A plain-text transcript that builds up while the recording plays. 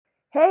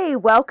Hey,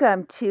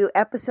 welcome to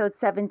episode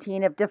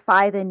 17 of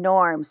Defy the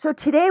Norm. So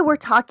today we're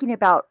talking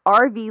about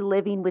RV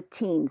living with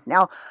teens.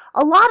 Now,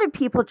 a lot of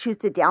people choose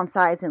to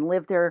downsize and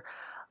live their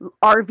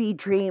RV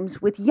dreams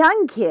with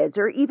young kids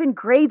or even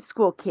grade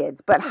school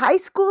kids, but high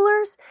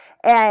schoolers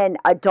and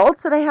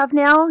adults that I have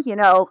now,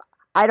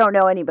 I don't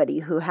know anybody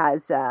who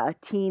has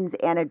teens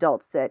and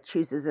adults that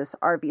chooses this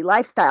RV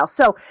lifestyle.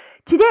 So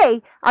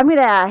today I'm going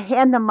to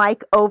hand the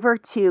mic over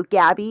to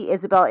Gabby,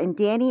 Isabel, and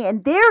Danny,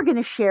 and they're going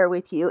to share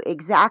with you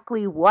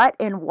exactly what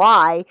and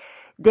why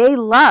they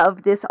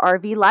love this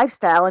RV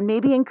lifestyle and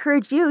maybe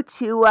encourage you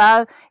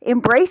to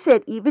embrace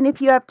it, even if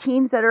you have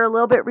teens that are a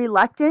little bit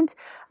reluctant.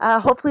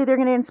 Hopefully they're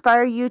going to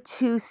inspire you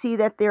to see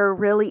that there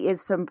really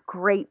is some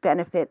great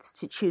benefits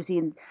to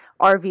choosing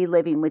RV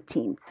living with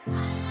teens.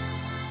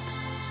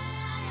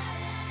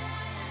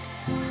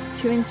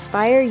 To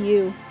inspire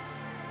you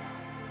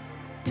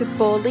to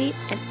boldly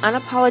and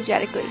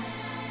unapologetically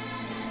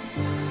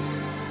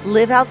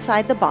live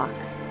outside the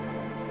box,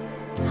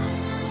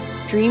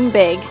 dream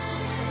big,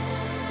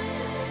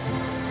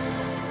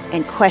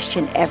 and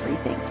question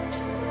everything.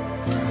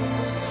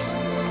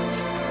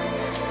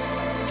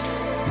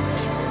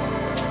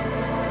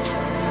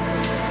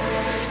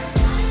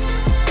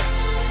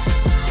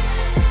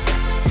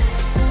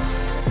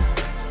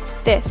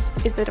 This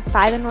is the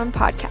Defy the Norm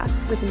podcast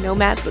with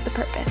Nomads with a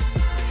Purpose.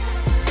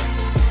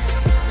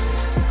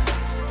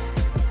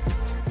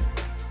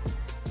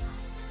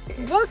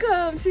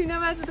 Welcome to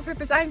Nomads with a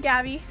Purpose. I'm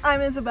Gabby.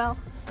 I'm Isabel.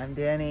 I'm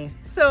Danny.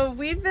 So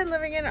we've been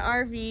living in an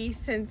RV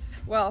since,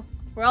 well,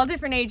 we're all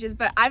different ages,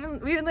 but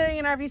we've been living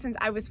in an RV since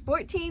I was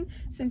 14,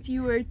 since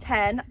you were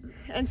 10,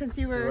 and since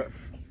you were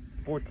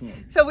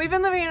 14. So we've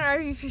been living in an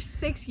RV for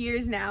 6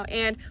 years now,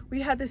 and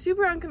we had the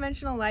super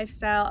unconventional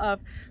lifestyle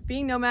of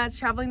being nomads,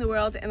 traveling the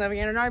world, and living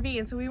in an RV.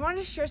 And so we wanted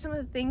to share some of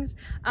the things,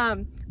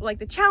 like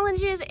the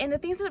challenges and the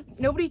things that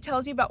nobody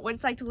tells you about what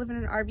it's like to live in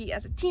an RV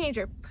as a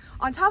teenager.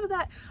 On top of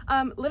that,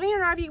 living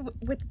in an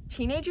RV with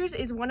teenagers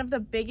is one of the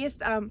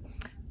biggest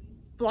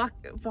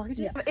blockages.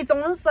 Yeah. It's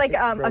almost like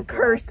a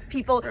curse.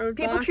 People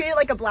treat it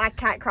like a black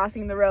cat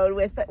crossing the road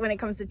when it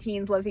comes to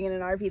teens living in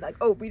an RV. Like,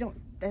 oh, you don't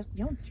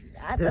do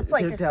that. That's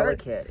like they're a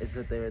delicate, curse. is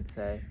what they would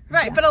say.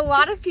 Right, Yeah. But a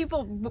lot of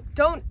people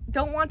don't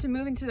want to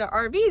move into their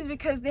RVs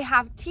because they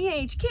have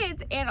teenage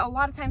kids, and a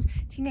lot of times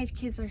teenage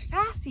kids are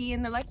sassy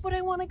and they're like, "But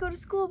I want to go to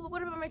school, but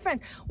what about my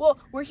friends?" Well,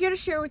 we're here to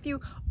share with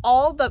you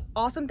all the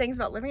awesome things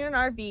about living in an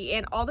RV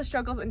and all the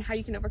struggles and how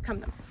you can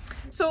overcome them.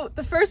 So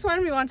the first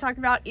one we want to talk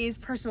about is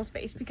personal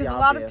space, because a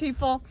lot of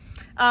people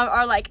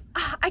are like,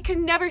 I could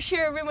never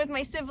share a room with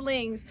my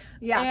siblings,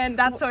 and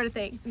that sort of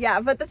thing.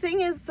 Yeah, but the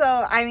thing is, so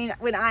I mean,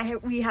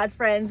 we had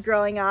friends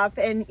growing up,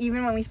 and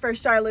even when we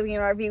first started living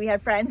in an RV, we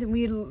had friends, and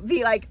we'd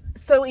be like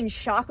so in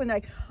shock when they're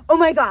like, "Oh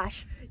my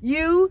gosh,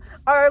 you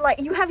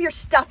have your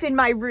stuff in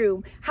my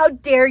room. How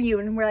dare you?"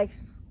 And we're like,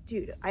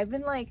 "Dude, I've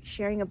been like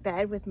sharing a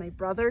bed with my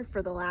brother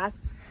for the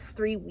last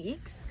 3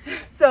 weeks.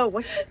 So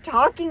what are you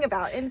talking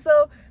about?" And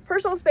so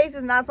personal space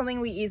is not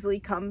something we easily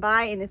come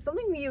by, and it's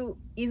something you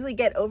easily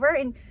get over.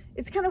 And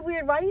it's kind of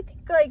weird. Why do you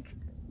think like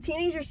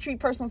teenagers treat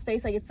personal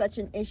space like it's such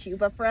an issue?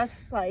 But for us,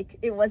 like,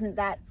 it wasn't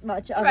that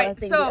much of a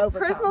thing to overcome. So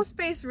personal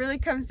space really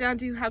comes down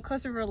to how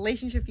close of a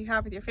relationship you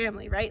have with your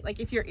family, right? Like,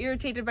 if you're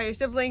irritated by your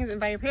siblings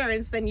and by your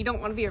parents, then you don't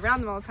want to be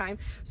around them all the time.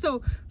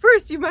 So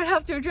first you might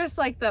have to address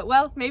like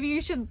maybe you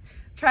should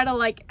try to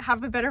like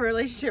have a better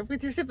relationship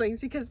with your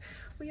siblings, because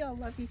we all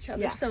love each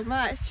other so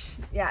much.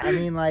 Yeah. I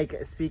mean, like,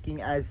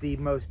 speaking as the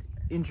most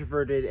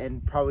introverted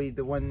and probably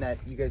the one that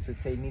you guys would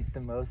say needs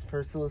the most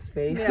personal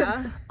space.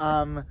 Yeah.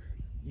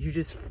 You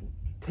just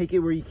take it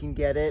where you can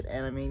get it.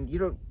 And I mean,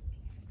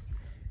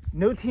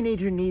 no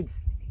teenager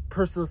needs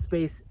personal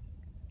space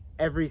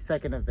every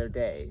second of their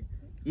day.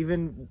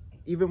 Even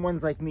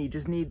ones like me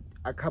just need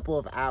a couple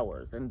of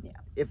hours. And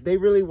if they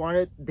really want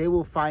it, they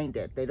will find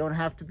it. They don't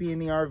have to be in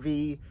the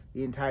RV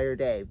the entire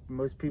day.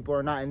 Most people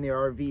are not in their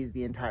RVs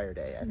the entire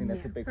day. I think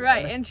that's a big one.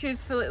 Right. And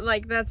truthfully,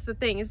 like, that's the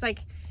thing. It's like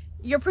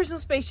your personal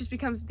space just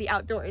becomes the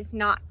outdoors,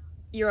 not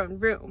your own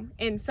room.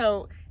 And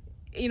so,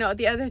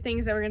 the other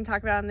things that we're going to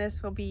talk about in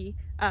this will be,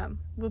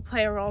 will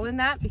play a role in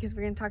that, because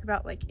we're going to talk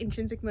about like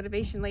intrinsic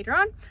motivation later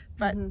on,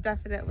 but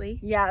definitely.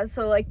 Yeah.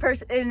 So like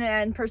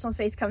and personal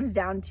space comes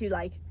down to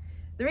like,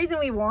 the reason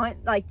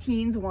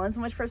teens want so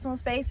much personal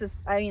space is,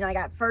 I mean, like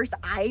at first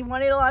I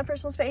wanted a lot of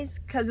personal space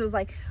because it was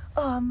like,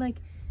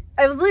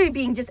 I was literally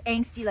being just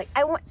angsty, like,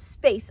 I want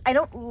space, I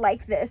don't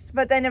like this.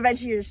 But then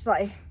eventually you're just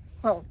like,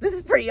 well, this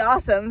is pretty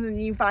awesome, and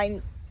you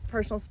find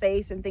personal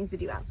space and things to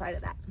do outside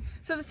of that.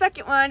 So the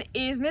second one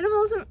is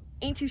minimalism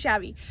ain't too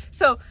shabby.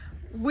 So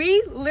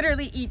we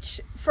literally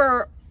each,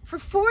 for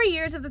 4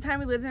 years of the time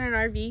we lived in an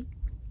RV,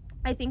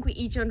 I think we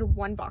each owned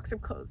one box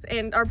of clothes,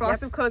 and our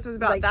box of clothes was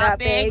about like that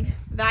big,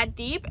 that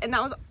deep, and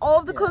that was all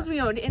of the clothes we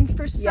owned. And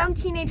for some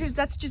teenagers,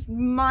 that's just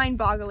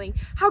mind-boggling.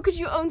 How could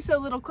you own so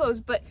little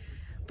clothes? But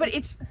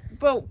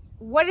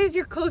what is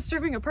your clothes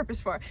serving a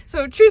purpose for?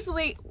 So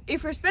truthfully,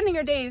 if you're spending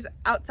your days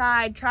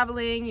outside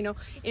traveling, in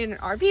an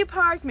RV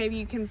park, maybe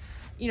you can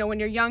when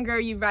you're younger,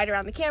 you ride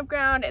around the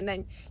campground and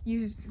then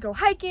you go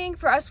hiking.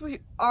 For us,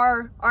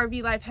 our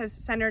RV life has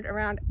centered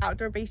around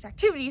outdoor-based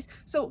activities.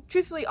 So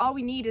truthfully, all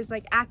we need is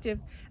like active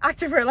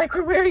wear like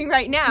we're wearing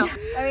right now.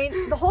 I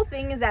mean, the whole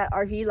thing is that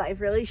RV life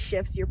really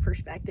shifts your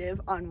perspective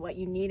on what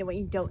you need and what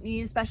you don't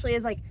need, especially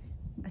as like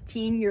a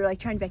teen. You're like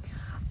trying to be like,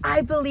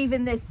 I believe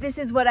in this. This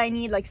is what I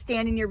need, like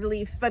stand in your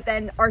beliefs. But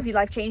then RV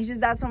life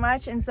changes that so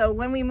much. And so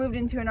when we moved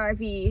into an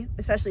RV,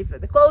 especially for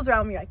the clothes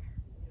realm, you're like,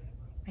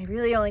 I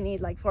really only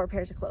need like 4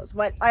 pairs of clothes.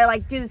 What I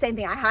like do the same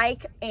thing. I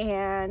hike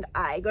and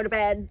I go to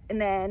bed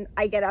and then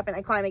I get up and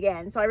I climb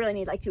again. So I really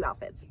need like 2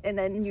 outfits. And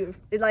then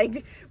it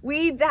like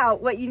weeds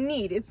out what you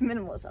need. It's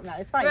minimalism. Not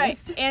its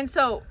finest. Right. And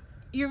so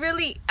you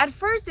really, at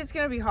first it's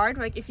going to be hard.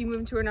 Like if you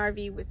move into an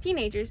RV with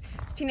teenagers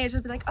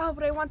will be like, oh,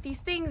 but I want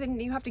these things.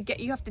 And you have to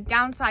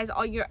downsize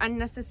all your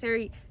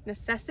unnecessary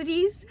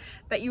necessities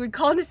that you would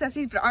call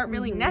necessities, but aren't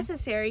really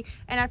necessary.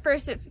 And at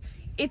first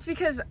it's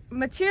because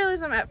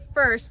materialism at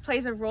first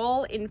plays a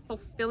role in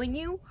fulfilling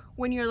you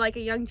when you're like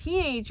a young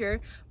teenager.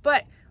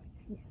 But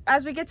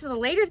as we get to the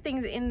later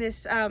things in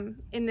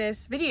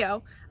this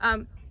video,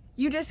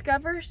 you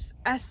discover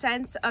a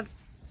sense of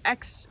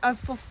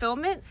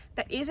fulfillment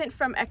that isn't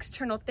from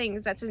external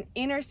things. That's an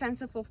inner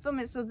sense of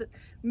fulfillment. So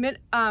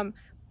that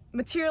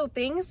material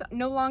things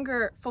no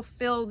longer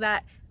fulfill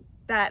that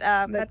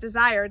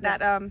desire,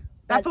 that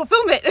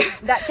fulfillment.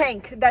 That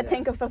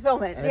tank of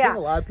fulfillment. And I think a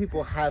lot of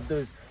people have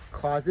those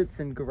closets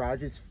and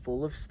garages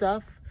full of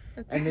stuff,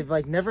 and they've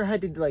like never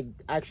had to like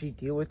actually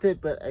deal with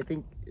it. But I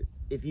think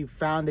if you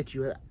found that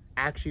you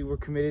actually were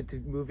committed to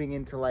moving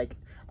into like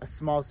a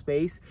small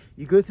space,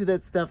 you go through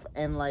that stuff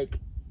and like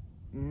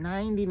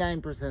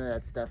 99% of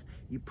that stuff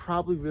you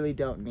probably really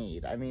don't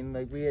need. I mean,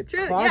 like we had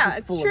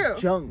closets full of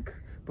junk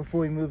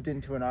before we moved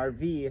into an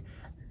RV,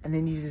 and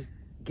then you just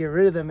get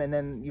rid of them, and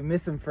then you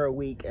miss them for a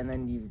week, and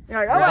then you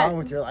go on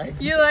with your life.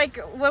 You like,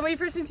 when we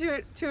first went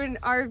to an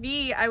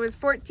RV, I was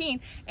 14,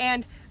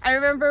 and I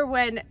remember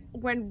when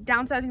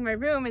downsizing my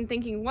room and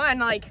thinking,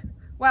 like,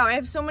 wow, I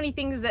have so many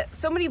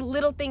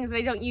little things that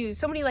I don't use,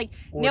 so many like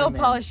nail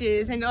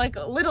polishes and like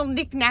little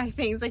knick-knack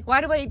things. Like,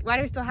 why do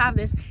I still have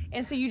this?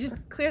 And so you just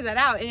clear that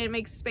out, and it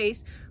makes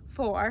space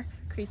for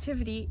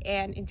creativity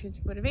and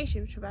intrinsic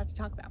motivation, which we're about to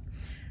talk about.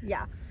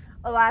 Yeah.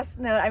 A last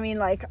note, I mean,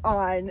 like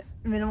on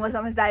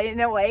minimalism, is that in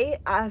a way,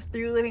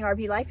 through living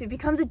RV life, it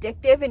becomes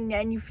addictive, and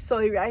then you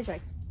slowly realize, you're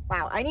like,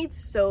 wow, I need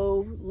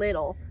so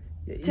little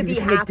to be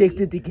happy.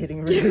 Addicted to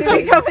getting rid of things.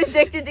 You become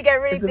addicted to get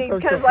rid of things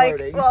because,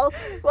 like,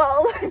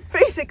 well,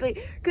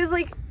 basically, because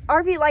like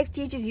RV life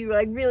teaches you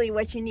like really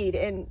what you need,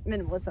 and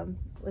minimalism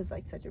was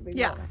like such a big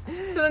deal.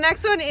 So the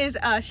next one is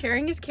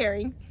sharing is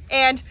caring,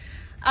 and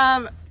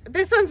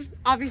this one's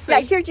obviously... Yeah,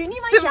 here, do you need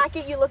my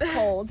jacket? You look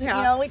cold. Yeah.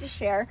 You know, we just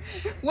share.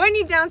 When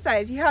you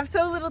downsize, you have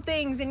so little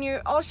things, and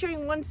you're all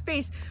sharing one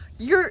space.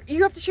 You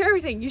have to share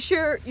everything. You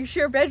share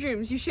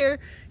bedrooms. You share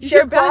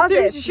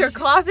bathrooms. You share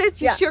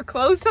closets. You share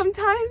clothes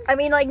sometimes. I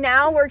mean, like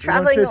now we're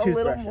traveling a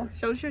little more.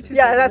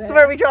 Yeah, that's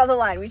where we draw the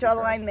line. We draw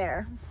the line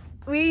there.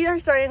 We are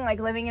starting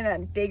like living in a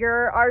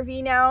bigger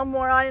RV now,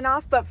 more on and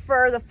off. But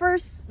for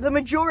the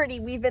majority,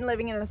 we've been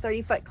living in a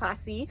 30-foot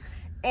Class C.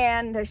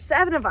 And there's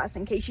 7 of us,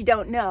 in case you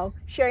don't know,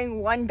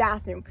 sharing one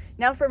bathroom.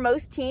 Now, for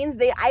most teens,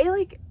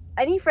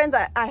 any friends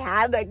I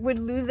had, like, would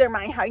lose their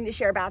mind having to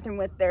share a bathroom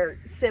with their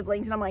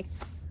siblings. And I'm like,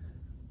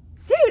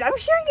 dude, I'm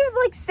sharing it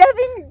with, like,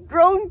 7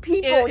 grown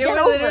people. Get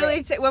over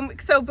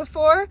it. So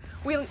before,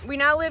 we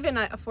now live in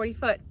a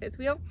 40-foot fifth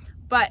wheel.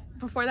 But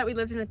before that, we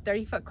lived in a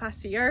 30-foot Class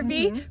C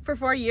RV for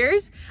 4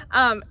 years.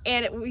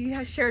 And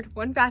we shared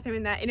one bathroom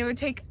in that. And it would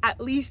take at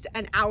least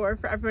an hour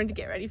for everyone to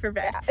get ready for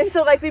bed. Yeah. And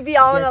so, like, we'd be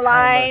all in a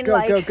line.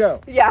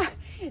 Go. Yeah.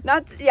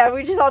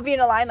 We'd just all be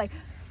in a line, like,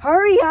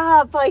 hurry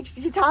up. Like,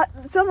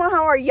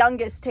 somehow our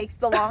youngest takes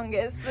the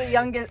longest. The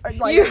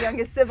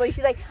youngest sibling.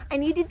 She's like, I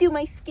need to do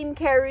my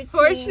skincare routine.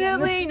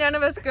 Fortunately, none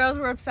of us girls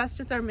were obsessed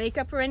with our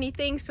makeup or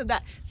anything. So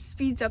that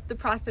speeds up the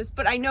process.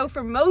 But I know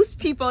for most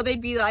people,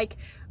 they'd be like,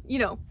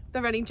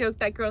 the running joke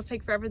that girls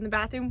take forever in the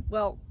bathroom.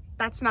 Well,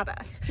 that's not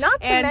us.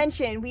 Not to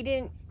mention, we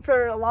didn't,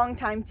 for a long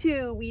time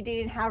too, we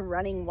didn't have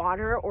running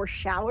water or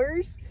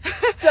showers.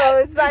 So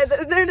it's like,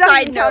 they're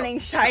not even counting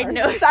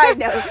showers. Side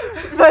note.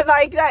 But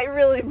like, that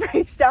really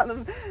breaks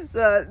down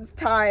the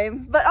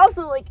time. But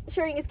also, like,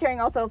 sharing is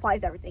caring also applies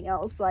to everything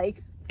else.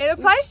 Like, it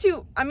applies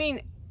to, I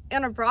mean,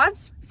 in a broad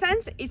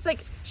sense, it's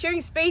like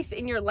sharing space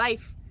in your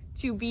life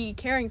to be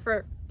caring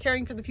for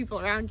the people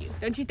around you,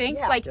 don't you think?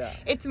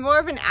 It's more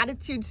of an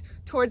attitude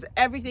towards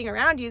everything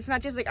around you. It's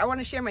not just like, I want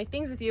to share my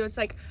things with you. It's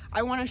like,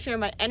 I want to share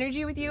my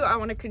energy with you. I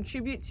want to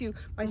contribute to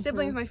my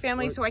siblings, my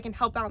family, so I can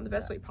help out in the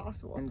best way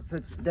possible. And so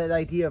it's that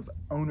idea of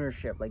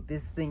ownership. Like,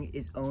 this thing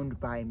is owned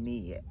by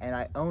me, and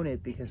I own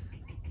it because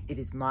it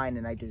is mine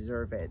and I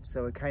deserve it.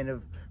 So it kind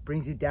of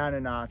brings you down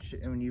a notch,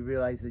 and when you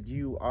realize that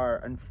you are,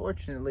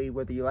 unfortunately,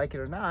 whether you like it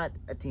or not,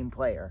 a team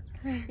player.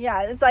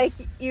 Yeah, it's like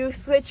you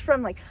switch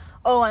from like,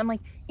 oh, I'm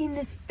like in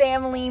this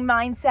family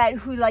mindset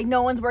who like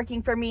no one's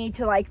working for me,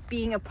 to like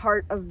being a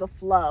part of the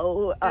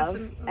flow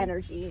of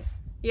energy.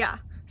 Yeah.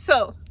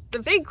 So the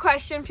big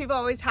question people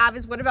always have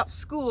is, what about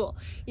school?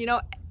 You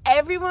know,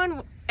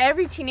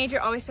 every teenager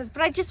always says,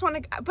 but I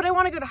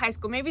want to go to high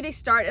school. Maybe they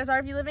start as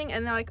RV living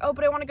and they're like, oh,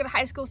 but I want to go to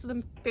high school, so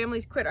the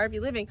families quit RV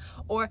living,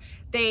 or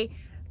they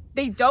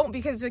don't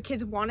because their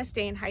kids want to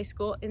stay in high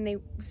school and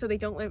they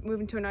don't move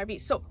into an RV.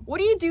 So what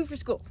do you do for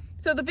school?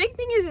 So the big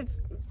thing is,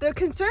 the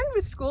concern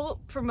with school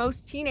for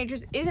most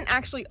teenagers isn't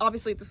actually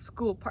obviously the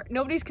school part.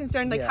 Nobody's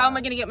concerned like, how am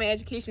I going to get my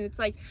education? It's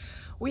like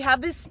we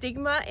have this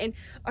stigma, and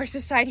our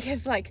society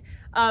has like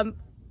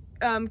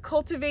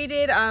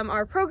cultivated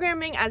our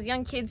programming as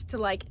young kids to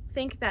like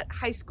think that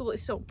high school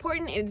is so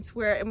important and it's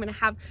where I'm going to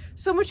have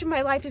so much of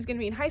my life is going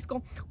to be in high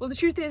school. Well, the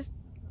truth is,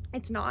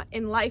 it's not,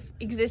 and life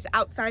exists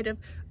outside of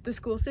the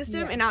school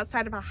system and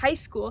outside of a high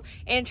school.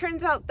 And it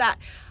turns out that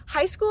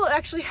high school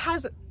actually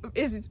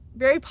is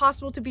very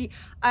possible to be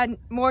a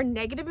more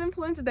negative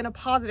influence than a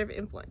positive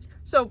influence.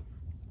 So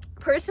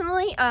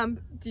personally,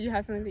 did you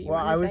have something that you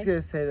wanted to say? Well, I was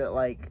gonna say that,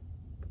 like,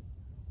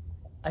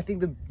 I think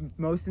the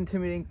most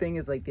intimidating thing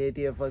is like the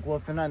idea of like, well,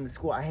 if they're not in the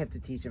school, I have to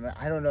teach them.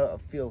 I don't know,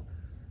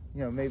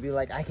 maybe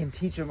like I can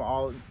teach them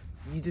all.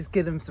 You just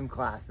give them some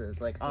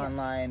classes like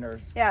online or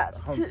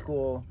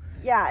homeschool.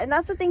 Yeah, and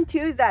that's the thing too,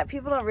 is that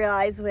people don't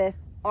realize with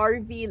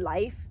RV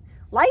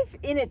life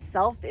in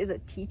itself is a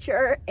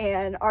teacher,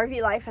 and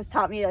RV life has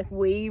taught me like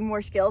way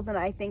more skills than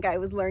I think I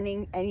was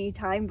learning any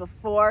time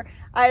before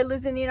I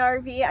lived in an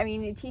RV. I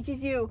mean, it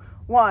teaches you,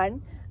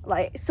 one,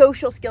 like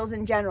social skills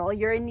in general.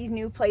 You're in these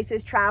new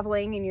places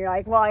traveling and you're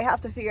like, well, I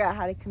have to figure out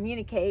how to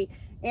communicate,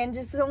 and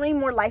just so many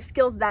more life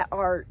skills that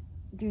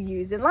you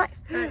use in life.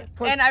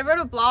 And I wrote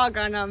a blog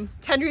on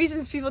 10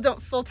 reasons people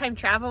don't full-time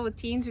travel with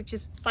teens, which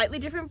is slightly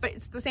different, but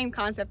it's the same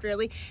concept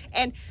really.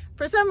 And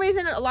for some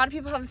reason, a lot of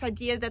people have this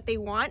idea that they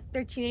want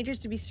their teenagers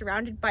to be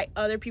surrounded by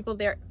other people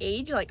their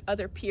age, like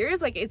other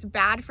peers. Like it's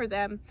bad for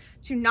them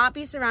to not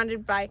be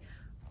surrounded by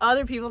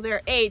other people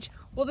their age.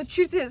 Well, the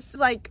truth is,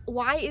 like,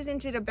 why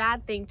isn't it a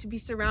bad thing to be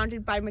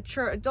surrounded by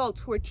mature adults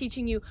who are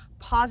teaching you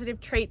positive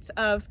traits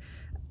of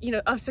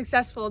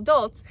successful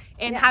adults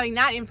and having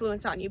that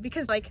influence on you?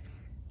 Because like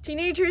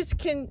teenagers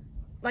can,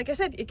 like I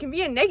said, it can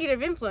be a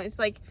negative influence.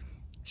 Like,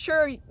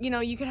 sure,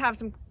 you can have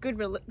some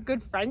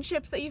good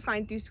friendships that you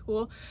find through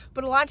school,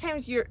 but a lot of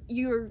times you're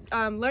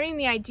learning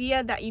the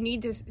idea that you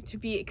need to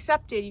be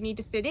accepted, you need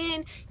to fit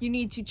in, you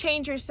need to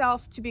change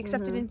yourself to be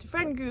accepted into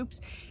friend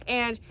groups,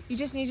 and you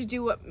just need to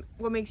do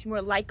what makes you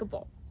more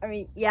likable. I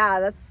mean,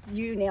 yeah,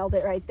 you nailed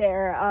it right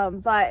there.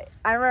 But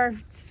I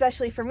remember,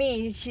 especially for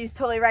me, she's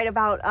totally right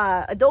about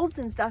adults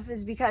and stuff,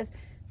 is because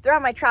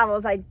throughout my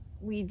travels,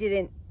 we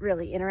didn't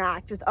really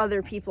interact with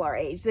other people our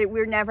age. We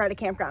were never at a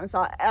campground and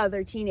saw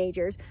other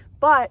teenagers,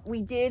 but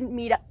we did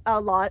meet a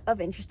lot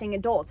of interesting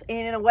adults,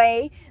 and in a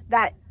way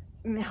that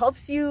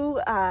helps you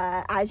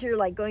as you're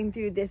like going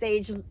through this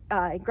age,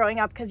 growing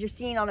up, because you're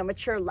seeing on a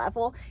mature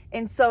level.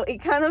 And so it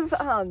kind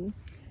of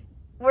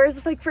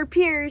whereas like for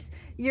peers,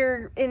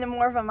 you're in a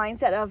more of a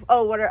mindset of,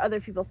 oh, what are other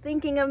people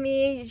thinking of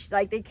me?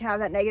 Like they can have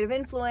that negative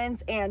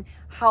influence, and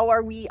how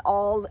are we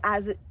all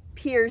as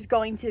peers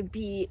going to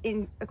be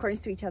in accordance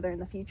to each other in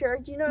the future?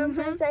 Do you know what I'm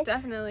trying to say?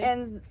 Definitely.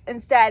 And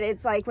instead,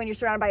 it's like when you're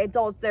surrounded by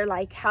adults, they're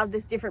like have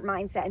this different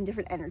mindset and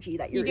different energy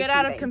that you get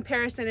out of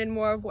comparison and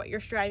more of what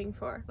you're striving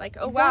for. Like,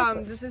 oh wow,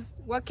 this is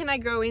what can I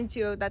grow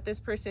into that this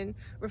person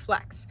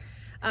reflects.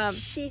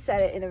 She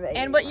said it in a very.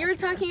 And what you were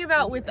talking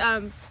about with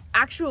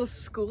actual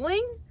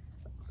schooling,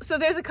 so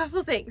there's a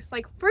couple things.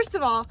 Like, first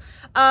of all,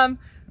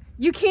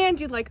 you can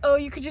do like, oh,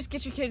 you could just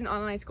get your kid in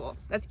online school.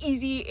 That's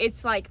easy.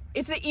 It's like,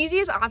 it's the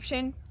easiest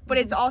option, but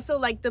it's also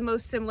like the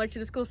most similar to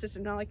the school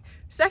system. Now, like,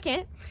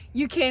 second,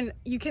 you can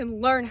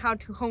learn how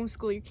to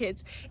homeschool your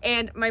kids.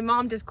 And my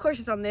mom does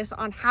courses on this,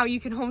 on how you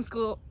can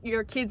homeschool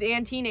your kids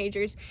and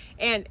teenagers.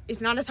 And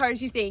it's not as hard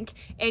as you think.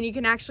 And you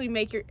can actually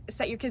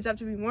set your kids up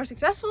to be more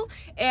successful.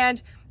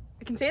 And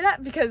I can say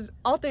that because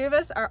all three of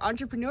us are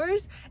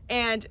entrepreneurs,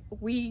 and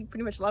we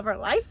pretty much love our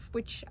life,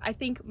 which I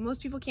think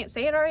most people can't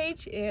say at our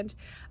age. And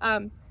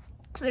so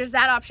there's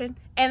that option.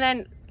 And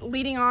then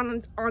leading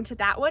onto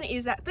that one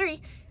is that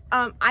 3.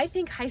 I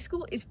think high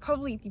school is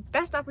probably the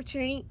best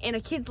opportunity in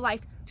a kid's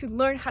life to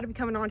learn how to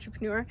become an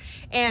entrepreneur.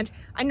 And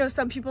I know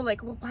some people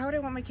like, well, why would I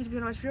want my kid to be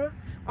an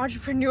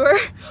entrepreneur?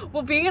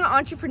 Well, being an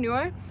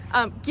entrepreneur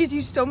gives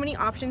you so many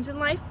options in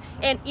life.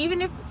 And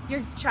even if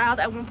your child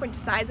at one point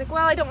decides like,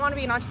 well, I don't want to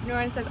be an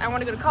entrepreneur, and says, I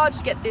want to go to college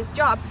to get this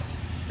job,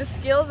 the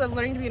skills of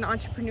learning to be an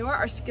entrepreneur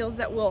are skills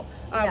that will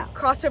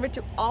cross over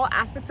to all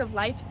aspects of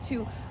life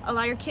to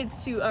allow your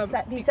kids to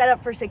be set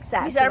up for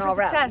success. Be set up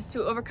for success,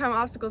 to overcome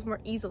obstacles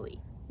more easily.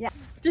 Yeah.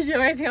 Did you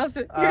have anything else?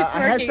 I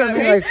had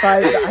something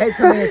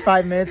like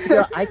 5 minutes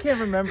ago. I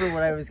can't remember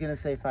what I was gonna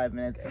say 5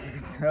 minutes ago.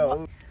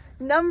 So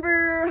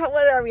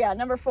what are we at?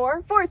 Number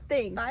 4? Fourth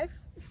thing. 5?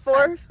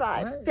 4,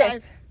 5.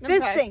 Fifth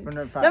thing.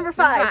 Number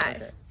 5.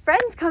 Okay.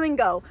 Friends come and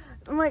go.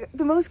 I'm like,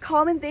 the most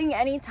common thing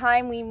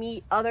anytime we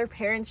meet other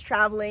parents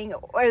traveling,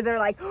 or they're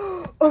like,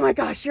 oh my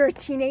gosh, you're a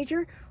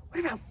teenager?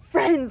 What about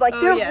friends? Like,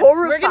 they're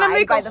horrified. We're gonna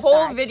make by a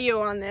whole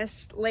video on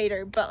this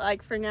later, but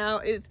like for now,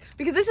 it's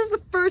because this is the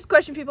first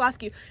question people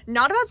ask you,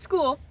 not about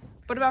school,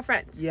 What about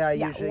friends? Yeah,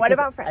 Yeah, usually. what 'cause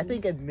about I friends?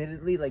 think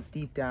admittedly, like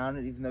deep down,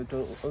 even though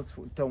adults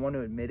don't want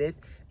to admit it,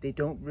 they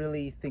don't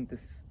really think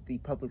the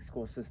public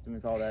school system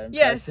is all that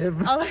Yes.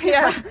 impressive.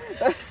 Yeah.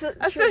 That's true.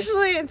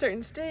 Especially in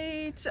certain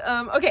states.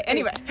 Okay,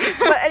 anyway.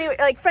 But anyway,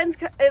 like friends,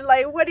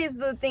 like what is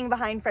the thing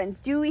behind friends?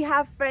 Do we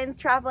have friends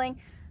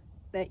traveling?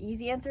 The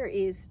easy answer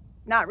is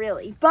not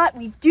really. But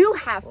we do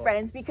have Well-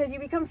 friends because you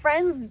become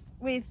friends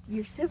with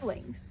your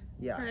siblings.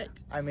 Yeah. Right.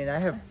 I mean, I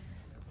have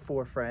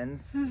 4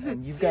 friends,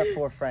 and you've got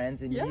 4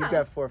 friends, and Yeah. you've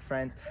got 4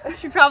 friends.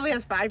 She probably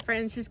has 5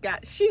 friends. She's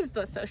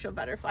the social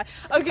butterfly.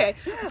 Okay,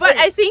 but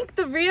I think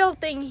the real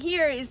thing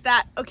here is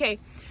that, okay,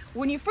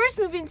 when you first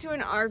move into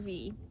an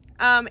RV,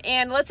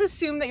 and let's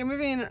assume that you're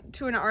moving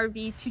into an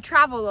RV to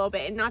travel a little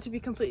bit and not to be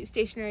completely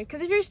stationary.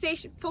 Because if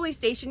you're fully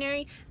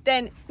stationary,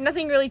 then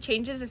nothing really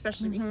changes,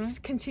 especially if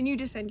you continue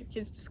to send your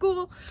kids to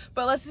school.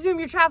 But let's assume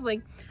you're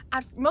traveling.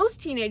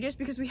 Most teenagers,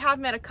 because we have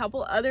met a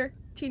couple other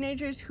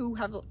teenagers who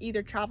have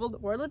either traveled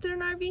or lived in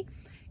an RV,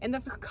 and the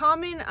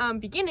common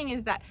beginning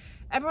is that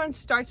everyone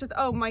starts with,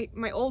 oh,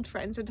 my old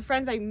friends, or the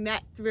friends I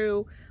met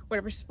through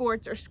whatever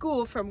sports or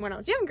school from when I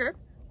was younger.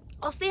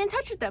 I'll stay in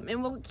touch with them,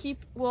 and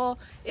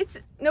it's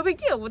no big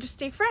deal. We'll just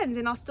stay friends,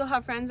 and I'll still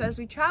have friends as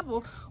we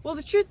travel. Well,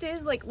 the truth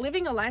is, like,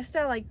 living a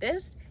lifestyle like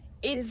this,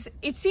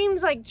 it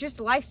seems like just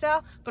a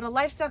lifestyle, but a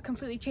lifestyle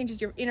completely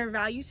changes your inner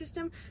value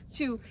system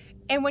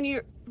and when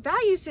your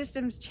value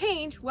systems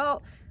change,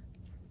 well,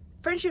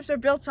 friendships are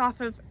built off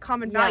of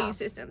common value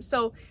systems.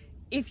 So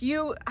if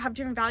you have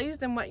different values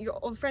than what your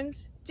old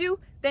friends do,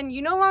 then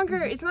you no longer,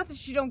 it's not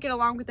that you don't get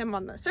along with them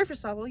on the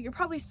surface level, you're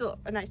probably still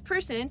a nice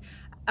person.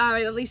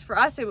 At least for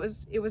us, it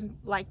was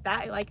like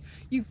that. Like,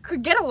 you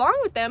could get along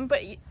with them,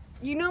 but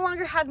you no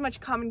longer had much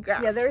common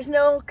ground. Yeah, there's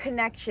no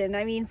connection.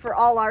 I mean, for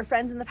all our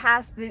friends in the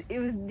past, it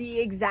was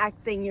the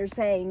exact thing you're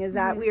saying, is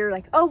that we were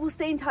like, oh, we'll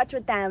stay in touch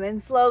with them, and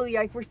slowly,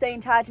 like, we're staying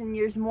in touch, and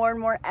there's more and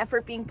more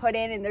effort being put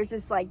in, and there's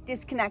this, like,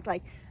 disconnect,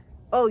 like,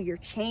 oh, you're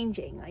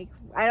changing. Like,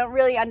 I don't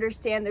really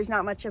understand. There's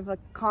not much of a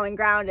common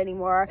ground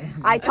anymore.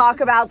 I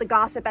talk about the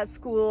gossip at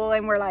school,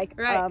 and we're like,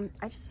 Right.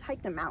 I just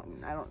hiked a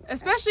mountain. I don't.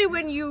 Especially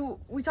when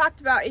we talked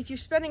about if you're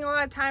spending a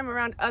lot of time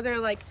around other,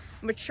 like,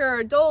 mature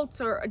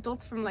adults or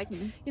adults from, like,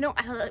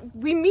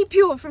 we meet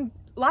people from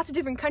lots of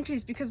different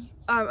countries because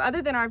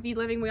other than RV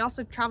living, we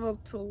also travel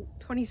to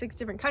 26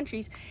 different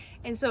countries.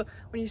 And so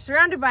when you're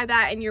surrounded by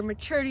that and your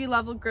maturity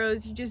level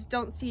grows, you just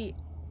don't see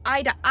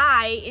eye to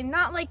eye, and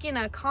not like in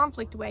a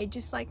conflict way,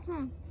 just like,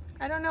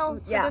 I don't know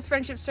if this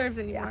friendship serves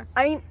anymore.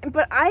 I mean,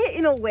 but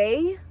in a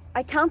way,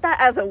 I count that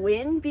as a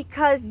win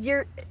because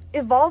you're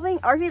evolving.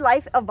 RV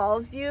life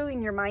evolves you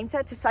in your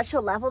mindset to such a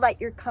level that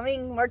you're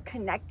coming more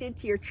connected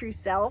to your true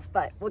self,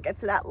 but we'll get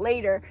to that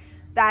later,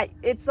 that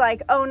it's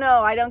like, oh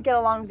no, I don't get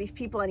along with these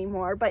people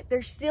anymore, but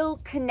there's still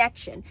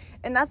connection.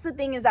 And that's the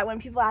thing, is that when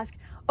people ask,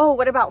 oh,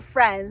 what about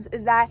friends,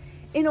 is that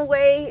in a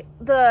way,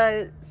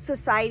 the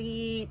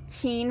society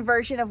teen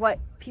version of what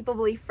people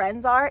believe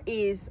friends are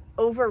is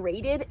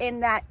overrated,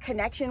 and that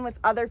connection with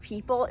other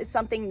people is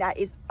something that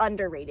is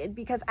underrated,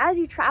 because as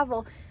you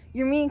travel,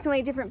 you're meeting so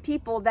many different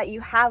people that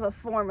you have a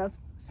form of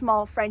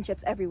small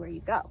friendships everywhere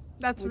you go.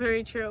 That's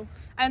very true.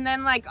 And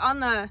then, like, on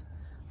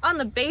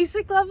the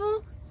basic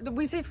level,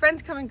 we say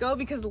friends come and go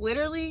because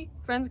literally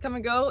friends come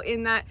and go,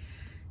 in that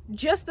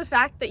just the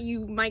fact that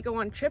you might go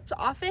on trips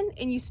often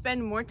and you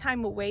spend more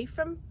time away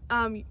from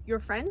your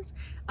friends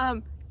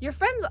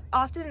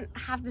often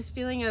have this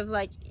feeling of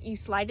like you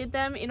slighted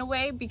them in a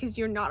way because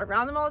you're not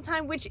around them all the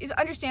time, which is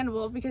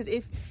understandable, because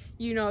if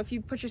you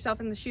put yourself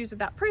in the shoes of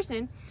that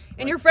person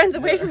and your friend's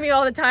away from you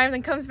all the time,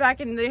 then comes back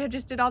and they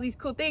just did all these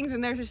cool things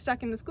and they're just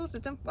stuck in the school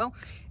system, well,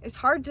 it's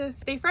hard to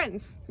stay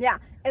friends. Yeah,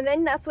 and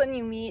then that's when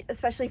you meet,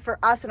 especially for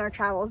us in our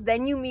travels,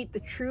 then you meet the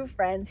true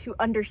friends who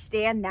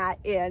understand that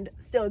and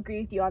still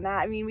agree with you on that.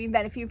 I mean, we've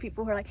met a few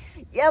people who are like,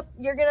 yep,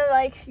 you're gonna,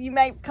 like, you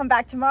might come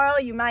back tomorrow,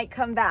 you might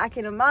come back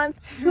in a month,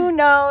 who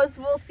knows,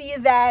 we'll see you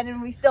then,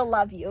 and we still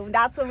love you. And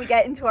that's when we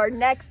get into our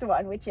next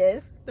one, which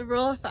is the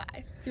rule of 5.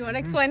 Do you want to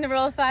explain the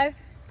rule of 5?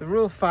 The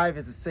rule of 5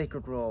 is a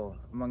sacred rule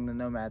among the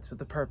nomads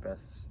with a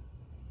purpose.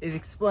 It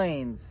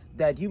explains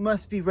that you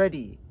must be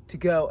ready to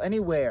go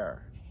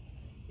anywhere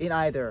in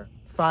either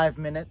 5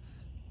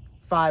 minutes,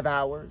 5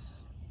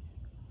 hours,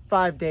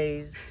 5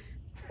 days,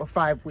 or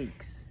 5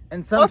 weeks.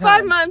 And sometimes or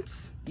 5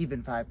 months.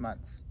 Even 5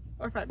 months.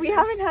 Or 5 we've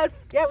years.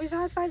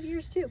 had 5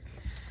 years too.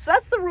 So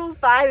that's the rule of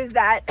 5, is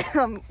that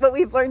what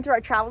we've learned through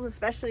our travels,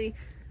 especially,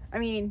 I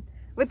mean,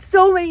 with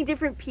so many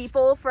different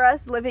people for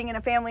us living in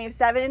a family of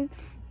 7,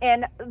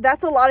 and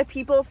that's a lot of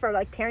people for,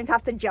 like, parents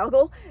have to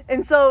juggle.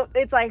 And so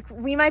it's like,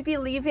 we might be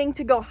leaving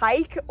to go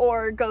hike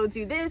or go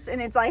do this,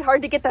 and it's like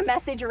hard to get the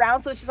message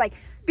around. So it's just like,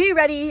 be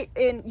ready,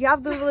 and you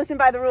have to listen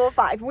by the rule of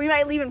 5. We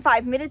might leave in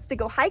 5 minutes to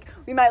go hike.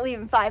 We might leave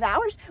in 5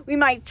 hours. We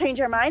might change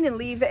our mind and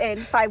leave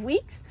in 5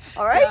 weeks.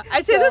 All right? Yeah,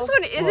 I'd say this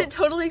one isn't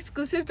totally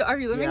exclusive to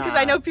RV living, because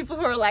I Yeah. know people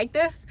who are like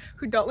this,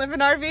 who don't live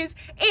in RVs,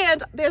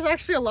 and there's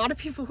actually a lot of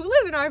people who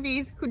live in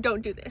RVs who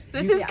don't do this.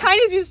 This is Yeah.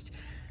 kind of just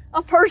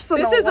a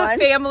personal This is one. a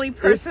family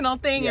personal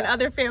thing, and yeah.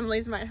 other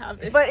families might have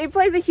this. But it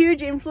plays a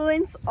huge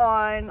influence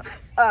on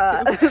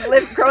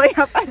growing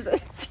up as a.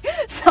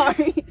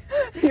 Sorry.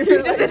 You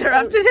just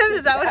interrupted him?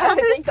 Is that what I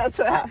happened? think that's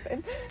what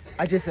happened.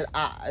 I just said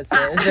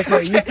so it's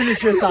okay. You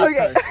finish your thought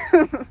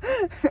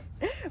first.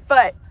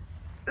 But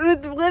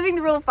living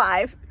the Rule of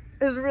 5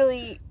 has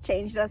really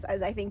changed us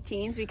as I think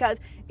teens, because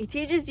it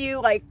teaches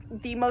you like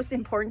the most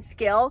important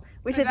skill,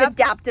 which is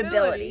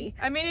adaptability.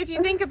 I mean, if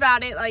you think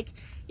about it, like,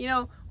 you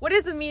know, what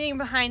is the meaning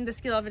behind the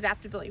skill of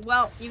adaptability?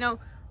 Well, you know,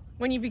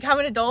 when you become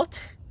an adult,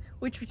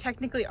 which we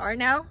technically are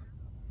now,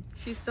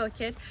 she's still a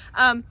kid,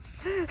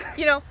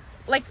 you know,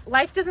 like,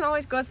 life doesn't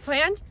always go as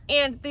planned,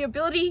 and the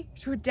ability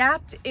to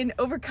adapt and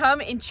overcome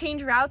and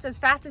change routes as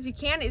fast as you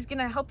can is going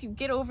to help you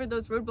get over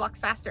those roadblocks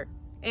faster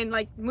and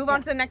like move on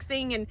to the next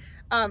thing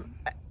and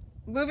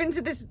move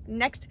into this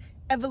next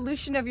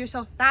evolution of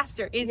yourself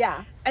faster.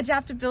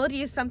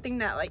 Adaptability is something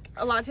that, like,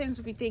 a lot of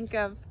times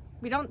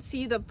we don't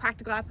see the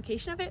practical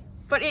application of it,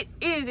 but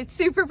it's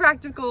super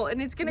practical,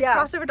 and it's going to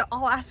cross over to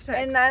all aspects.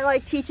 And that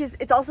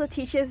it also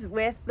teaches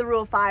with the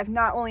Rule of 5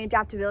 not only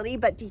adaptability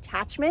but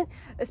detachment,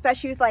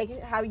 especially with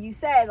like how you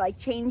said, like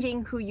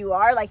changing who you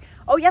are, like,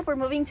 oh yep, we're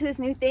moving to this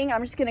new thing,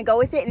 I'm just going to go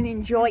with it and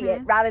enjoy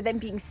it, rather than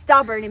being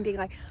stubborn and being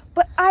like,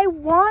 but I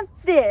want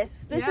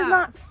this is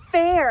not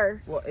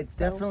fair. Well, it's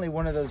definitely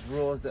one of those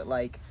rules that,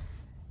 like,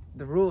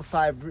 the Rule of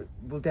 5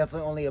 will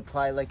definitely only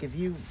apply, like, if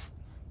you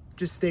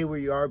just stay where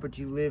you are but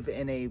you live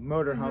in a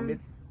motorhome,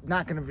 it's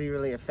not going to be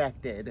really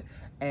affected.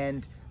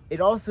 And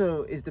it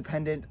also is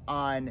dependent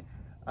on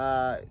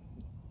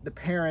the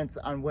parents,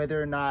 on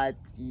whether or not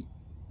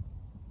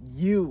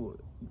you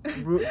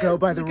go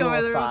by the Rule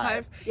of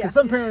 5. Because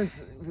some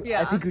parents,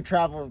 I think, who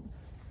travel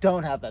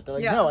don't have that. They're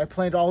like, no, I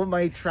planned all of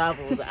my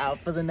travels out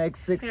for the next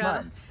 6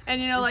 months. And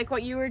you know, like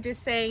what you were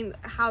just saying,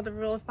 how the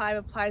Rule of 5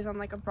 applies on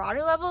like a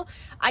broader level,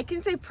 I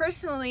can say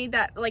personally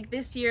that like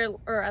this year,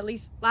 or at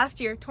least last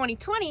year,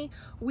 2020,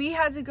 we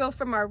had to go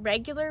from our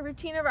regular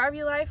routine of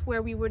RV life,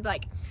 where we would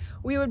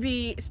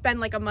spend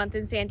like a month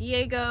in San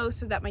Diego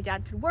so that my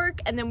dad could work,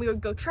 and then we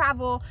would go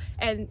travel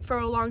and for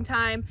a long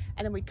time,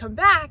 and then we'd come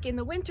back in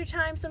the winter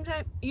time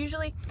sometime,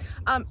 usually,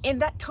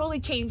 and that totally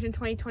changed in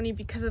 2020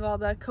 because of all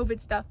the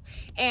COVID stuff,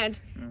 and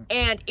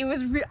it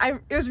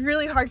was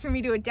really hard for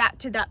me to adapt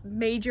to that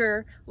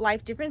major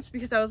life difference,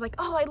 because I was like,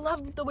 oh, I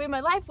loved the way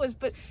my life was,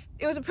 but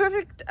it was a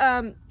perfect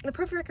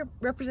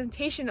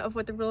representation of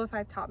what the Rule of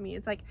 5 taught me.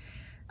 It's like,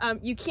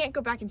 you can't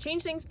go back and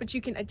change things, but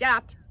you can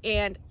adapt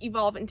and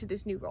evolve into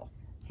this new role.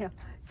 Yeah,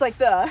 it's like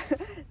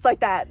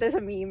that. There's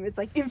a meme. It's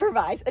like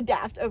improvise,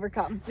 adapt,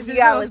 overcome. This is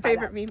Lily's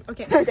favorite meme.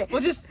 Okay.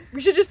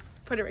 We should just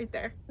put it right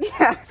there.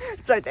 Yeah,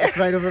 it's right there. It's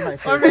right over my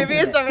face. Or maybe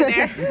it's over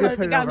there. You can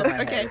put it over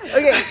my head.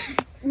 Okay.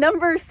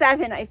 Number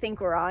 7, I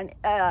think we're on.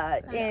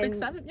 Six,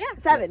 7? Yeah.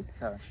 7. Yes,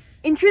 so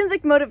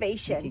Intrinsic you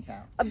motivation. can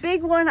count. A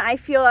big one, I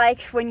feel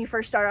like, when you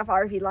first start off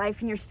RV life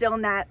and you're still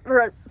in that,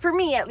 or for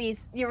me at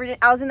least,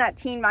 I was in that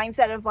teen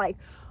mindset of like,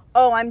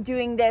 oh, I'm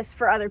doing this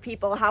for other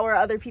people. How are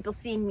other people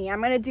seeing me?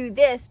 I'm going to do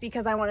this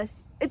because I want to.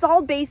 It's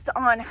all based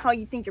on how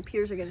you think your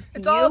peers are going to see you.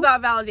 It's all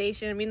about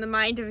validation. I mean, the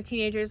mind of a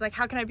teenager is like,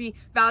 how can I be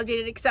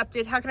validated,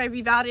 accepted? How can I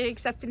be validated,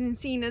 accepted, and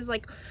seen as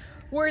like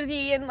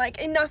worthy and like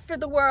enough for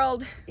the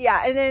world?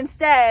 Yeah, and then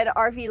instead,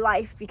 RV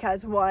life,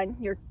 because one,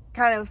 you're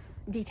kind of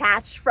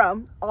detached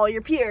from all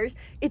your peers,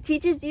 it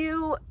teaches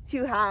you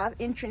to have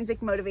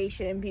intrinsic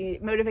motivation and be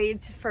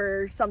motivated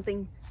for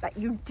something that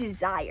you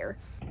desire.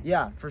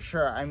 Yeah, for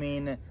sure. I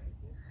mean,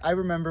 I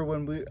remember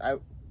when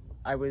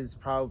I was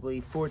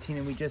probably 14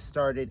 and we just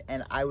started,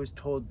 and I was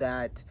told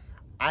that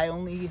I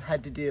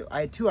had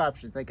 2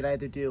 options. I could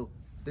either do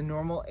the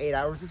normal 8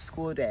 hours of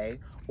school a day,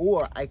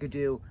 or I could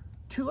do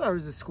 2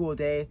 hours of school a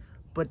day,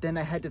 but then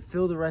I had to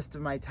fill the rest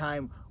of my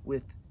time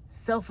with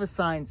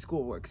self-assigned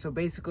schoolwork. So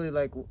basically,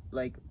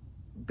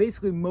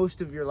 basically most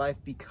of your life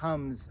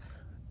becomes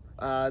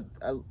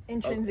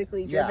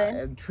Intrinsically driven.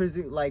 Yeah,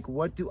 intrinsic. Like,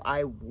 what do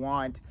I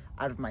want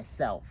out of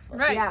myself?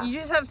 Right. Yeah. You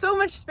just have so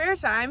much spare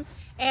time,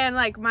 and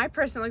like my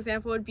personal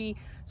example would be,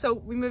 so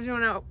we moved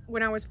in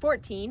when I was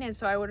 14, and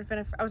so I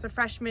was a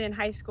freshman in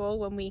high school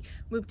when we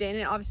moved in,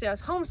 and obviously I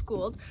was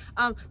homeschooled.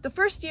 The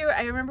first year,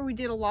 I remember we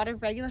did a lot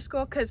of regular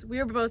school because we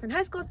were both in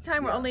high school at the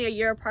time. We're only a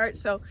year apart,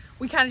 so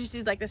we kind of just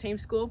did like the same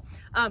school.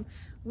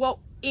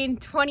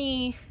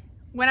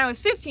 When I was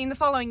 15, the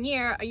following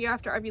year, a year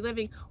after RV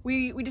living,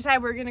 we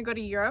decided we were gonna go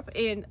to Europe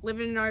and live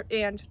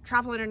and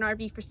travel in an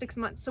RV for 6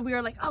 months. So we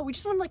were like, oh, we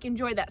just want to like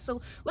enjoy that. So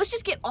let's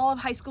just get all of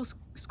high school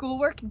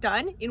schoolwork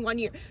done in 1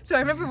 year. So I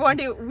remember one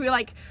day we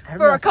like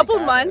for a couple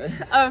months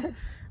of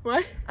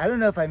what? I don't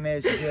know if I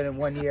managed to do it in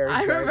 1 year.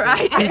 I so remember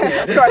I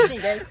did. Of course you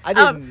did. I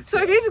didn't. So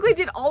I basically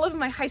did all of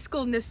my high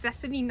school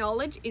necessity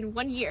knowledge in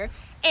 1 year,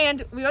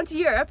 and we went to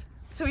Europe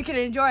so we could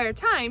enjoy our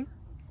time.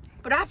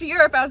 But after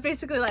Europe, I was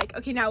basically like,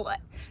 okay, now what?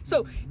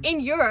 So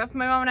in Europe,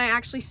 my mom and I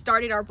actually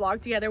started our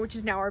blog together, which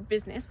is now our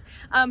business.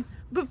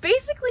 But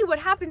basically what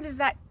happens is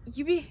that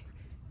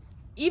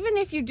even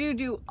if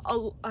you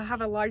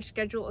have a large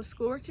schedule of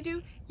schoolwork to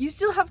do, you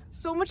still have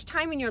so much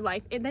time in your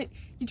life, and then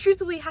you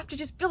truthfully have to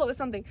just fill it with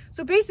something.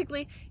 So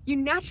basically, you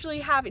naturally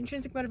have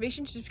intrinsic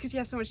motivation just because you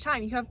have so much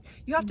time.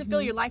 You have to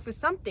fill your life with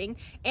something,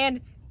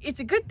 and it's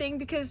a good thing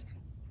because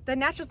the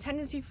natural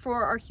tendency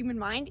for our human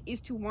mind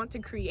is to want to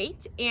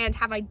create and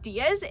have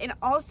ideas, and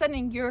all of a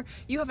sudden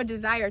you have a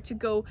desire to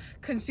go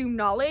consume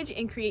knowledge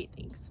and create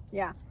things.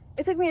 Yeah.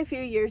 It took me a few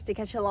years to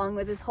catch along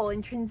with this whole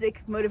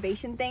intrinsic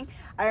motivation thing.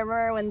 I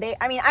remember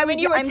when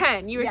you were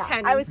 10. You were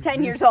 10. I was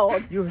 10 years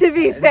old, You were to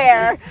be 10.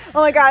 fair.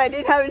 Oh my god, I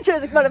didn't have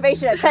intrinsic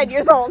motivation at 10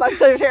 years old. I'm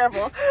so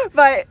terrible.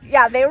 But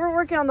yeah, they were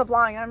working on the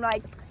blog, and I'm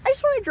like, I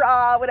just want to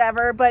draw,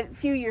 whatever. But a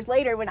few years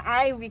later, when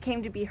I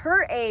became to be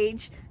her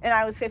age, and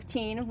I was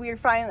 15, I was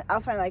finally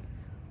like,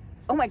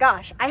 oh my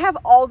gosh, I have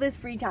all this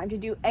free time to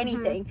do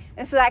anything.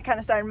 And so that kind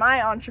of started my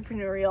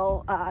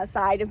entrepreneurial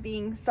side of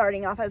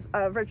starting off as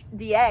a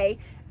VA,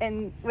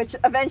 and which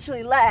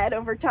eventually led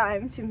over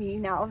time to me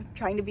now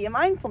trying to be a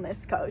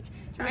mindfulness coach.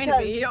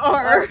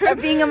 Or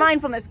being a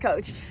mindfulness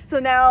coach. So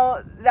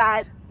now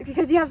that,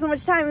 because you have so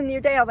much time in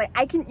your day, I was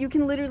like, you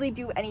can literally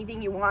do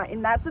anything you want.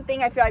 And that's the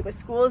thing I feel like with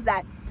school, is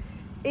that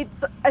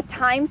it's a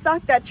time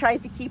suck that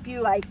tries to keep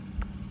you like,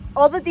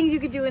 all the things you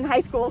could do in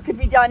high school could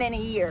be done in a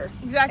year.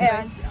 Exactly.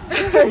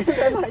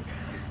 And,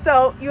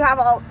 so you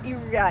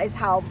realize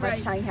how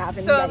much time you have.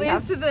 And so it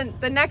leads to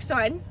the next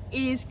one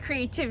is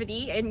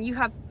creativity, and you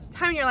have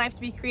time in your life to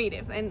be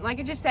creative. And like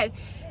I just said,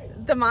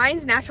 the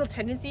mind's natural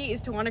tendency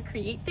is to want to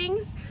create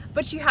things,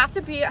 but you have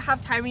to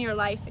have time in your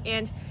life,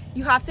 and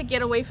you have to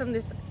get away from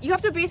this. You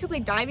have to basically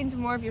dive into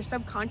more of your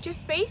subconscious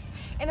space,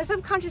 and the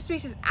subconscious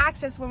space is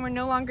accessed when we're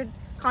no longer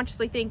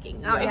consciously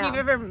thinking. Now, if you've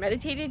ever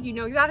meditated, you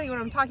know exactly what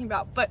I'm talking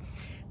about, but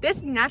this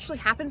naturally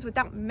happens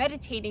without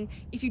meditating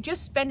if you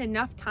just spend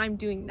enough time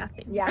doing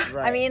nothing. Yeah,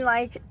 Right.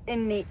 I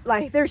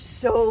mean, there's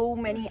so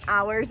many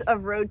hours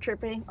of road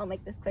tripping. I'll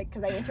make this quick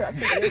because I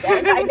interrupted you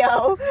again. I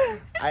know.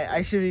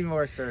 I should be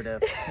more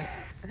assertive.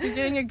 You're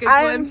getting a good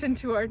glimpse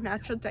into our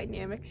natural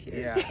dynamics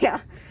here. Yeah. Yeah,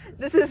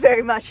 this is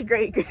very much a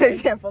great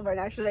example of our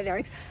natural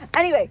dynamics.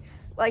 Anyway,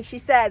 like she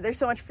said, there's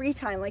so much free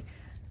time. Like,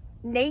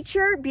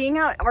 nature, being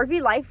out,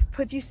 RV life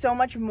puts you so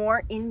much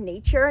more in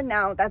nature.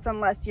 Now, that's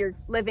unless you're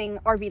living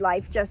RV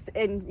life just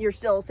in your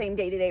still same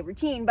day-to-day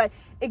routine, but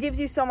it gives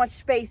you so much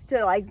space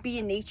to like be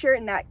in nature,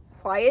 and that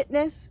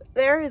quietness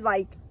there is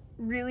like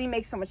really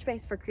makes so much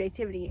space for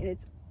creativity, and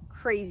it's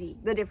crazy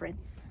the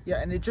difference.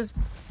 Yeah, and it just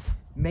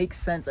makes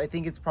sense. I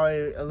think it's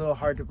probably a little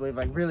hard to believe,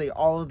 like, really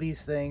all of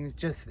these things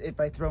just if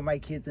I throw my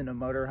kids in a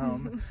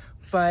motorhome.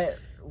 But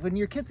when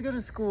your kids go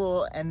to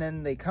school and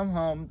then they come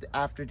home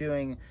after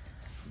doing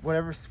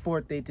whatever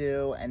sport they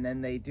do, and then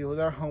they do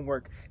their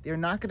homework, they're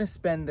not going to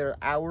spend their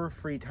hour of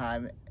free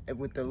time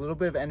with a little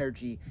bit of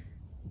energy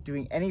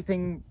doing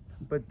anything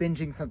but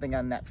binging something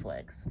on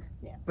Netflix.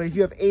 Yeah. But if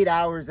you have 8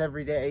 hours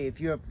every day,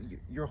 if you have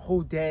your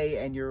whole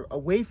day and you're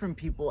away from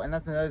people, and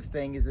that's another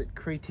thing, is that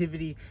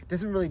creativity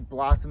doesn't really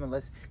blossom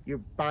unless you're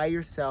by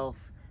yourself,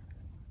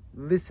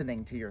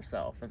 listening to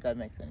yourself, if that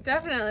makes any sense.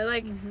 Definitely.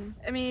 Like,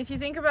 I mean, if you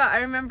think about, I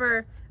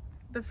remember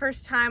the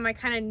first time I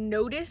kind of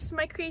noticed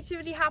my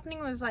creativity happening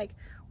was like,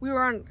 we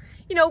were on,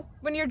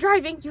 when you're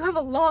driving, you have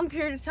a long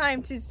period of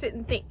time to sit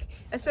and think,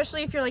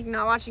 especially if you're like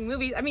not watching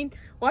movies. I mean,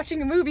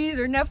 watching movies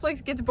or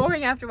Netflix gets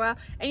boring after a while,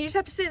 and you just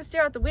have to sit and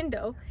stare out the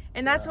window,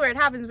 and that's where it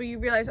happens, where you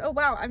realize, oh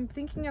wow, I'm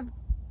thinking of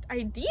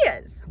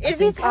ideas. I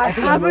think an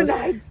idea.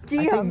 I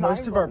think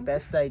most of our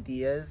best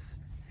ideas,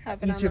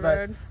 each of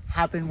us,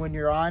 happen when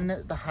you're on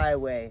the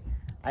highway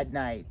at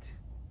night,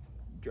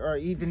 or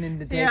even in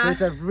the day. But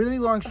it's a really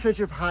long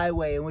stretch of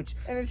highway in which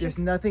there's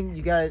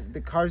nothing.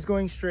 The car's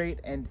going straight,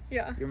 and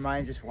your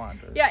mind just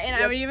wanders. Yeah, and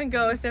I would even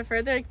go a step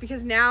further,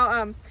 because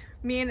now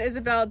me and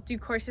Isabel do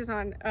courses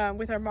on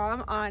with our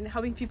mom on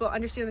helping people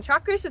understand the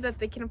chakras so that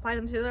they can apply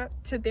them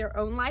to their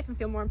own life and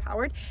feel more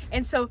empowered.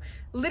 And so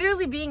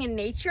literally being in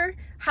nature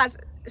has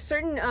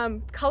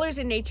certain colors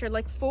in nature,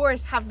 like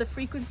forests have the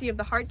frequency of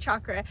the heart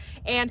chakra,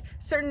 and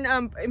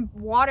certain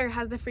water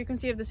has the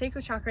frequency of the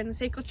sacral chakra, and the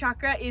sacral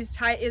chakra is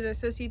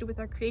associated with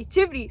our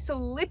creativity. So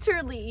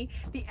literally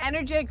the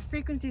energetic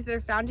frequencies that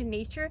are found in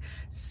nature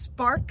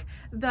spark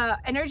the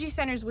energy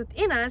centers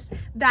within us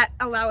that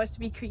allow us to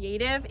be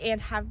creative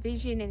and have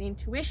vision and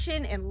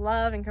intuition and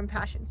love and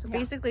compassion. So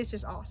basically it's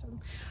just awesome.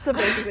 So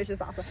basically it's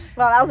just awesome.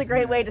 Well, that was a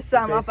great way to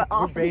sum up an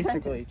awesome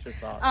basically sentence.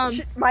 just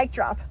awesome. Mic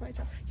drop.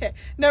 Okay,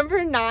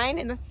 number 9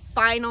 and the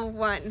final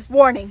one.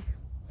 Warning.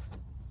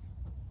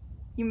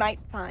 You might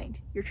find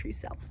your true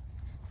self.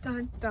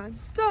 Dun dun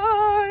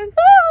dun.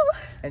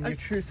 And your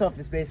true self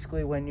is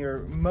basically when you're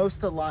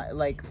most aligned,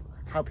 like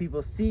how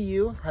people see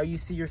you, how you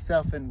see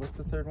yourself, and what's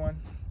the third one?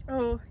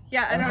 Oh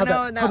yeah, I And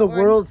don't know. how the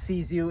world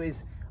sees you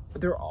is,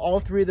 they're all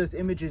three of those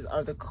images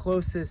are the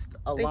closest they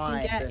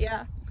aligned. can get,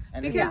 yeah.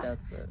 And Because I think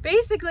that's it.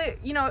 basically,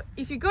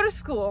 if you go to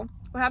school,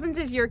 what happens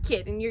is you're a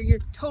kid and you're your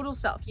total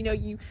self. You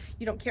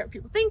don't care what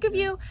people think of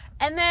you,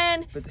 and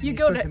then But then you you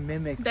go start to to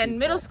mimic then people.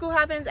 middle school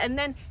happens, and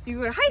then you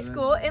go to high And then-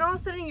 school, and all of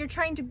a sudden you're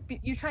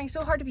trying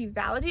so hard to be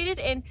validated,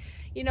 and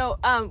you know,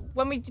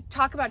 when we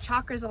talk about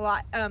chakras a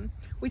lot,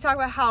 we talk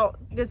about how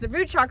there's the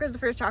root chakra is the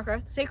first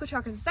chakra, the sacral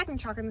chakra is the second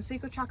chakra, and the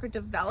sacral chakra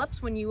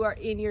develops when you are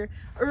in your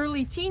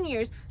early teen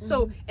years.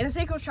 So, and the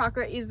sacral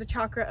chakra is the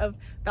chakra of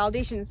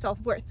validation and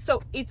self-worth.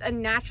 So it's a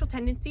natural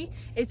tendency.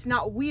 It's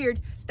not weird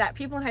that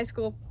people in high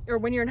school, or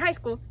when you're in high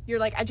school, you're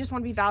like, I just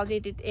want to be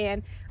validated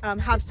and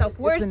have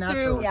self-worth It's a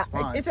natural through.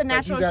 response, It's a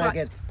natural but you gotta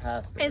response. get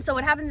past it. And so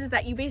what happens is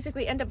that you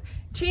basically end up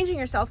changing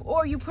yourself,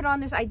 or you put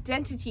on this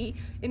identity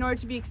in order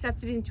to be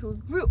accepted into a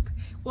group.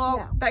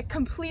 Well, that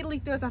completely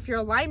throws off your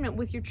alignment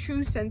with your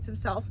true sense of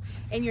self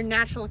and your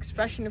natural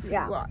expression of who you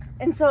are.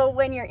 And so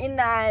when you're in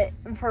that,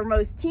 for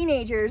most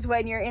teenagers,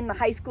 when you're in the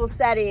high school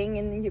setting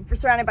and you're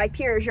surrounded by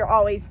peers, you're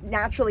always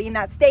naturally in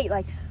that state,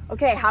 like,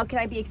 okay, how can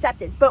I be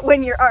accepted? But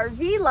when you're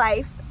RV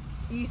life,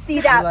 you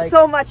see that like,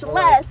 so much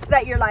less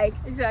that you're like,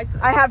 Exactly.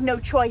 I have no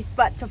choice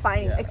but to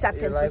find You're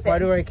acceptance like, within. why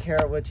do I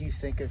care what you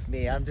think of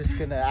me? I'm just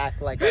gonna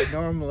act like I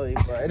normally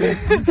would.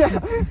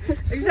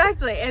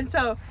 Exactly. And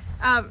so,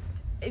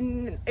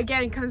 and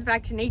again, it comes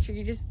back to nature.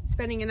 You're just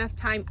spending enough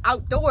time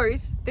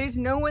outdoors. There's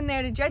no one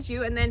there to judge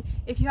you. And then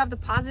if you have the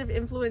positive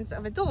influence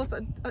of adults,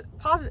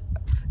 positive,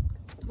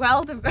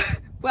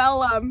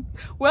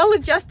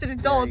 well-adjusted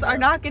adults are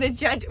not going to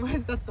judge.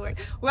 That's the word.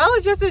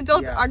 Well-adjusted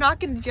adults are not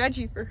going to judge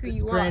you for who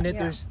you are. Granted,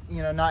 there's,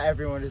 not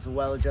everyone is a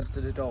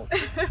well-adjusted adult.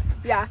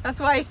 Yeah. That's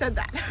why I said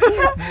that.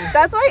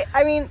 That's why,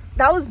 I mean,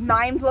 that was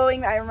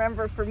mind-blowing. I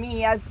remember for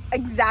me, as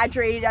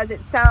exaggerated as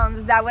it sounds,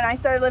 is that when I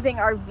started living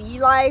RV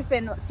life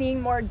and seeing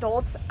more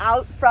adults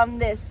out from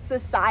this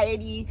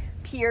society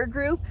peer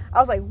group, I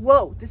was like,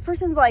 whoa, this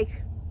person's like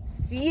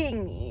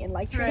seeing me and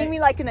like treating me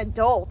like an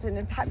adult,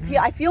 and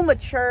I feel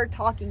mature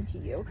talking to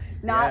you,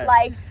 not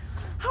like,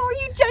 how are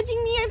you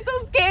judging me? I'm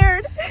so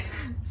scared.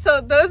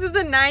 So those are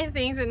the 9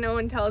 things that no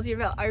one tells you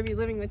about RV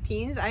living with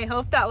teens. I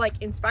hope that like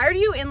inspired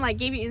you and like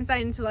gave you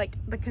insight into like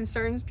the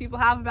concerns people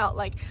have about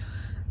like,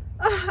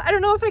 I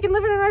don't know if I can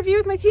live in an RV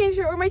with my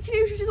teenager, or my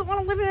teenager doesn't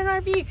want to live in an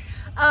RV.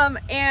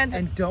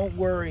 And don't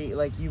worry,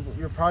 like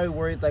you're probably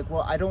worried like,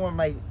 well, I don't want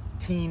my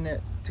teen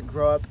to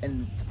grow up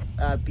and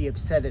be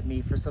upset at me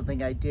for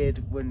something I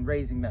did when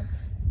raising them.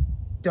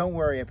 Don't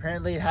worry,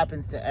 apparently it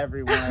happens to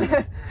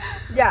everyone.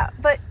 Yeah,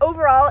 but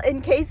overall,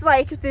 in case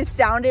like this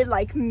sounded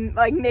like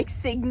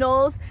mixed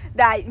signals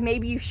that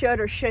maybe you should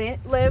or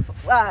shouldn't live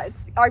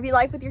RV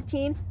life with your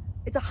teen,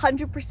 it's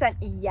 100%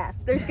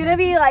 yes. There's gonna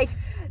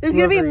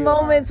be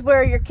moments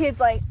where your kid's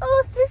like,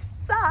 oh, this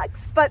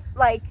sucks, but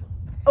like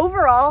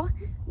overall,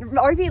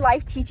 RV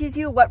life teaches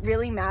you what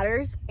really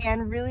matters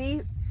and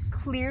really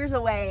clears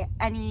away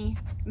any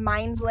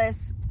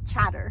mindless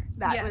chatter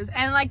that was.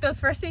 And like those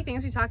first 3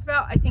 things we talked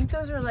about, I think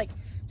those are like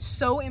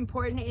so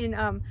important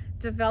in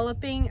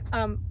developing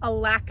a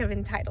lack of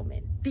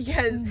entitlement,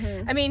 because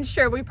I mean,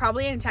 sure, we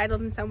probably are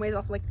entitled in some ways.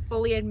 I'll like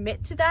fully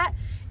admit to that,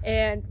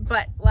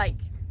 but like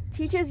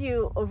teaches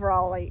you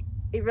overall, like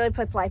it really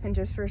puts life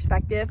into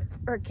perspective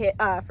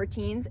for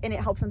teens, and it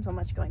helps them so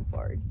much going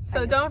forward.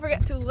 So don't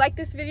forget to like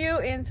this video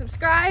and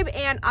subscribe,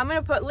 and I'm going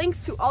to put links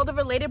to all the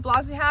related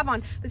blogs we have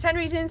on the 10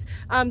 reasons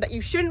that you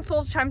shouldn't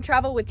full-time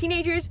travel with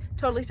teenagers,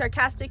 totally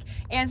sarcastic,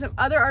 and some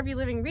other RV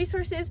living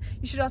resources.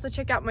 You should also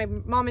check out my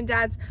mom and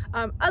dad's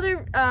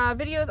other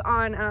videos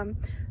on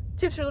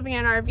tips for living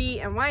in an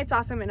RV and why it's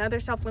awesome, and other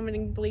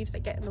self-limiting beliefs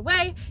that get in the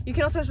way. You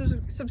can also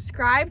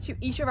subscribe to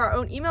each of our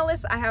own email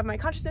lists. I have my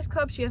Consciousness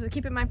Club, she has the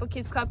Keep It Mindful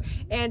Kids Club,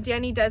 and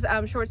Danny does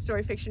short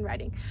story fiction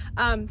writing.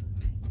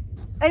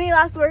 Any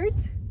last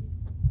words?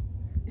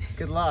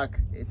 Good luck.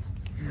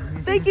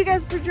 Thank you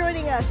guys for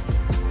joining us.